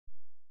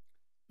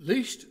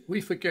Lest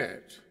we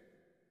forget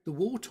the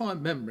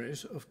wartime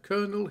memories of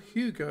Colonel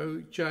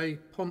Hugo J.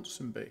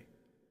 Ponsonby,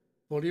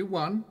 Volume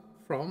 1,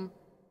 From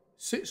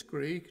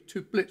Sitzkrieg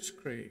to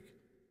Blitzkrieg,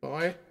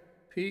 by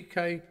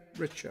P.K.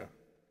 Richer.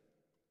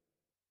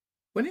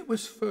 When it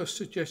was first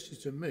suggested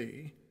to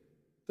me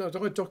that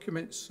I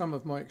document some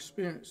of my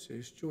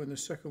experiences during the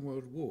Second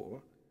World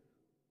War,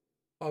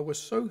 I was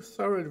so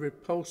thoroughly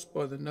repulsed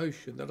by the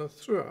notion that I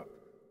threw up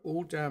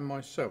all down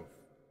myself.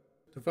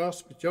 The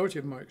vast majority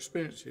of my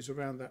experiences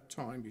around that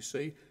time, you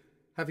see,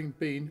 having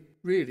been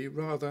really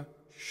rather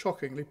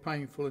shockingly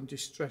painful and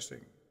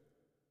distressing.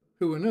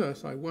 Who on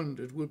earth, I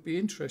wondered, would be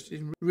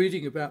interested in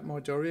reading about my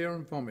diarrhea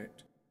and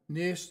vomit,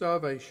 near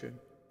starvation,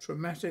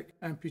 traumatic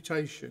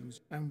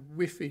amputations and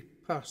whiffy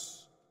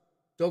pus,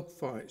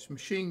 dogfights,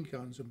 machine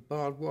guns and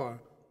barbed wire,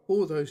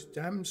 all those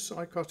damned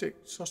psychotic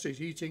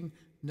sausage-eating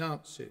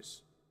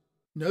Nazis.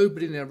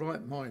 Nobody in their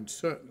right mind,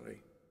 certainly.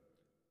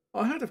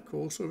 I had, of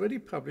course, already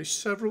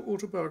published several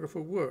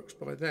autobiographical works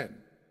by then.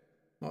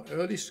 My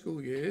early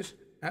school years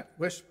at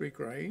Westbury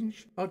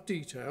Grange are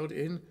detailed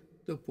in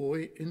The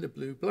Boy in the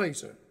Blue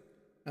Blazer,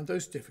 and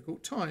those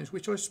difficult times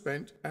which I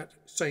spent at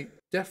St.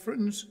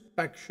 Deffryn's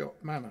Bagshot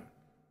Manor,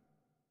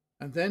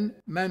 and then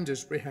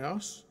Mandersbury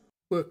House,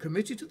 were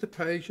committed to the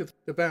page of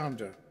The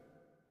Bounder,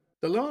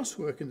 the last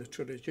work in the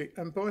trilogy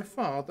and by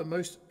far the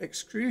most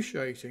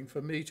excruciating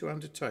for me to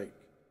undertake,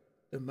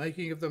 The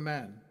Making of the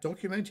Man,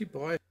 documented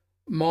by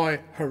my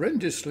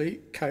horrendously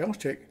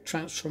chaotic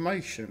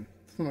transformation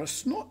from a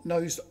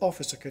snot-nosed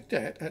officer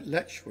cadet at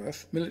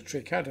Letchworth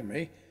Military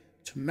Academy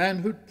to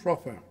manhood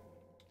proper,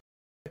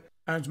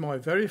 and my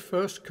very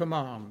first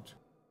command.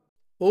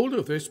 All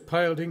of this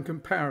paled in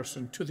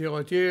comparison to the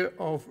idea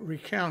of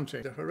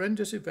recounting the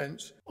horrendous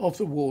events of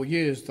the war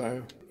years,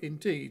 though.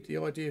 Indeed, the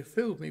idea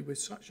filled me with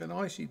such an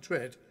icy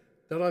dread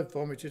that I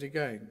vomited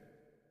again.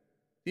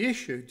 The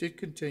issue did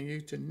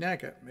continue to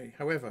nag at me,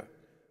 however,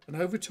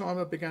 and over time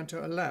I began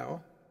to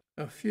allow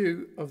a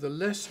few of the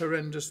less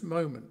horrendous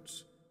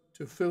moments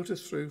to filter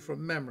through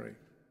from memory.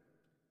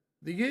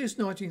 The years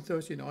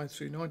 1939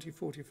 through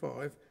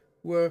 1945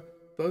 were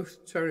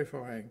both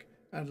terrifying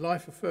and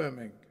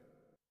life-affirming.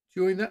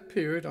 During that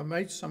period I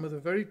made some of the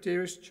very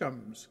dearest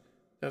chums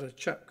that a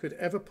chap could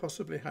ever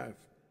possibly have.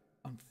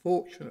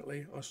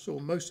 Unfortunately, I saw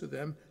most of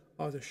them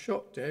either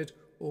shot dead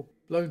or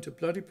blown to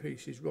bloody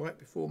pieces right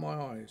before my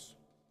eyes.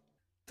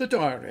 The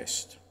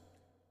Diarist.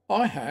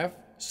 I have,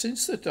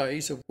 since the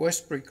days of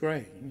Westbury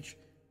Grange,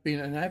 been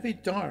an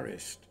avid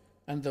diarist,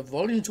 and the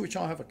volumes which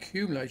I have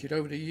accumulated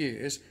over the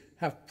years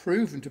have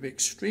proven to be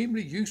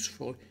extremely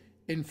useful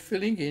in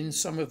filling in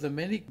some of the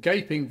many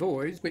gaping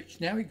voids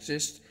which now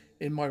exist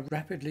in my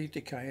rapidly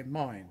decaying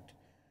mind.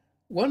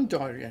 One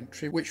diary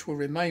entry which will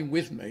remain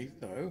with me,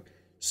 though,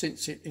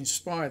 since it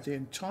inspired the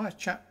entire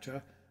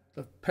chapter,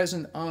 The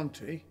Peasant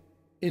Auntie,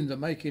 in The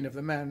Making of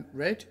the Man,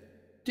 read,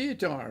 "Dear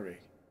Diary,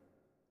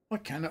 I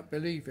cannot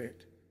believe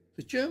it.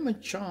 The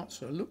German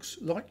Chancellor looks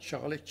like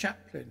Charlie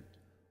Chaplin.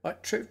 I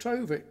tripped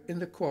over it in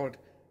the quad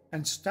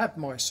and stabbed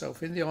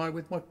myself in the eye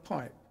with my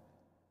pipe.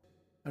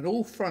 And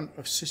all front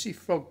of Sissy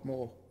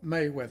Frogmore,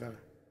 Mayweather,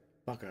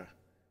 bugger.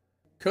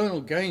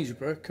 Colonel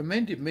Gainsborough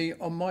commended me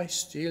on my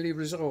steely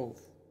resolve.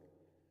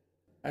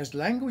 As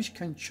language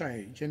can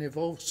change and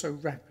evolve so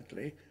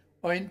rapidly,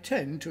 I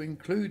intend to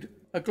include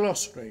a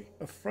glossary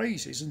of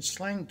phrases and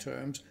slang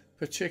terms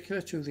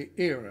particular to the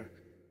era.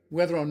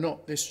 Whether or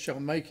not this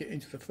shall make it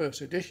into the first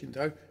edition,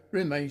 though,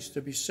 remains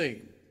to be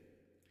seen.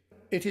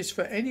 It is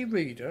for any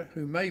reader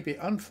who may be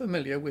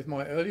unfamiliar with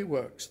my early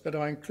works that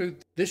I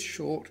include this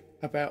short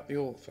about the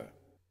author.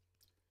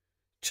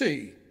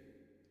 Tea.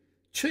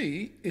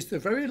 Tea is the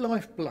very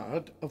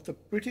lifeblood of the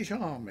British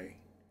Army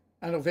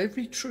and of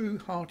every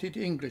true-hearted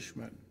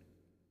Englishman.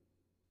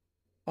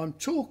 I'm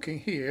talking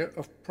here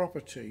of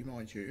property,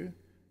 mind you,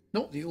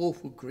 not the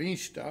awful green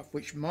stuff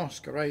which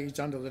masquerades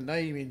under the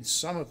name in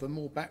some of the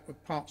more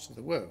backward parts of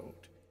the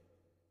world.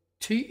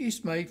 Tea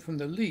is made from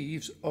the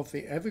leaves of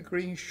the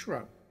evergreen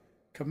shrub,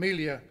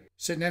 Camellia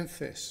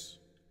sinensis,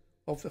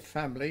 of the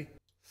family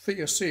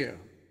Theaceae.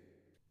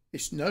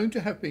 It's known to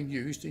have been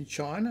used in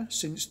China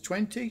since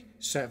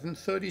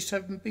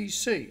 2737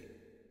 BC,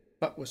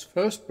 but was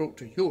first brought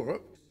to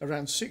Europe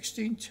around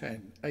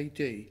 1610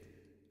 AD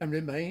and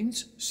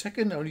remains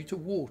second only to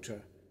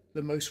water,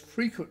 the most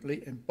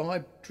frequently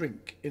imbibed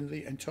drink in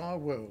the entire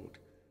world.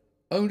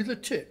 Only the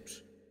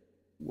tips,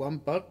 one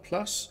bud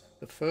plus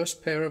the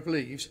first pair of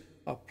leaves,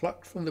 are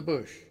plucked from the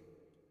bush,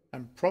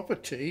 and proper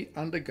tea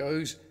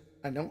undergoes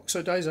an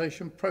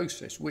oxidization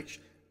process which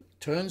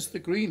turns the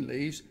green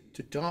leaves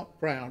to dark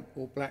brown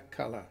or black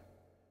colour.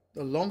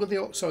 The longer the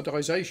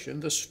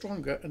oxidization, the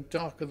stronger and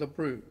darker the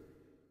brew.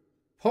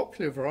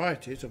 Popular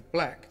varieties of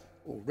black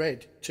or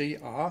red tea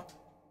are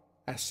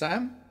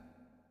Assam,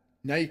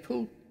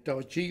 Naples,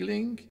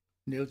 Darjeeling,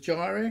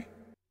 Nilgiri,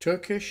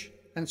 Turkish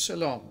and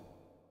Ceylon.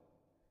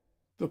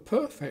 The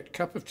perfect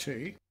cup of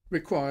tea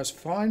requires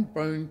fine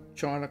bone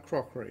china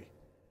crockery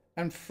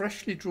and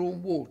freshly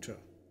drawn water.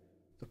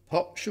 The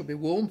pot should be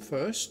warm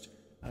first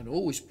and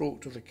always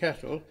brought to the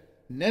kettle,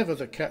 never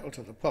the kettle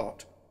to the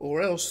pot,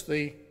 or else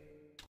the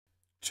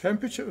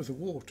temperature of the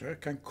water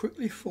can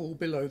quickly fall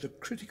below the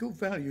critical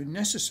value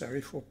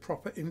necessary for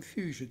proper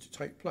infusion to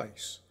take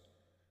place.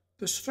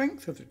 The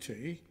strength of the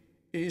tea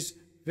is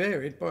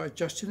varied by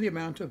adjusting the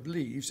amount of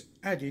leaves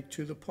added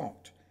to the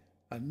pot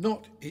and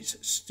not its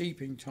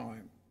steeping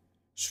time.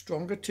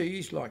 Stronger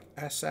teas like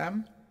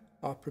Assam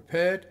are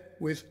prepared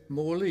with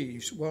more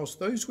leaves, whilst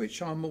those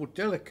which are more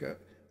delicate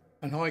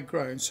and high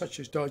grown, such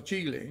as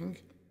Darjeeling,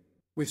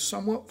 with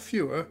somewhat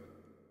fewer,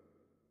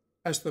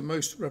 as the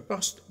most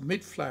robust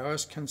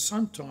mid-flowers can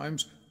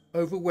sometimes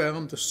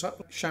overwhelm the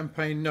subtle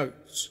champagne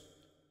notes.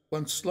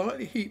 1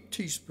 slightly heaped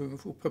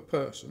teaspoonful per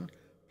person,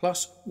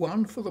 plus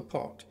 1 for the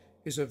pot,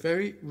 is a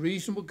very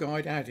reasonable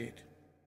guide added.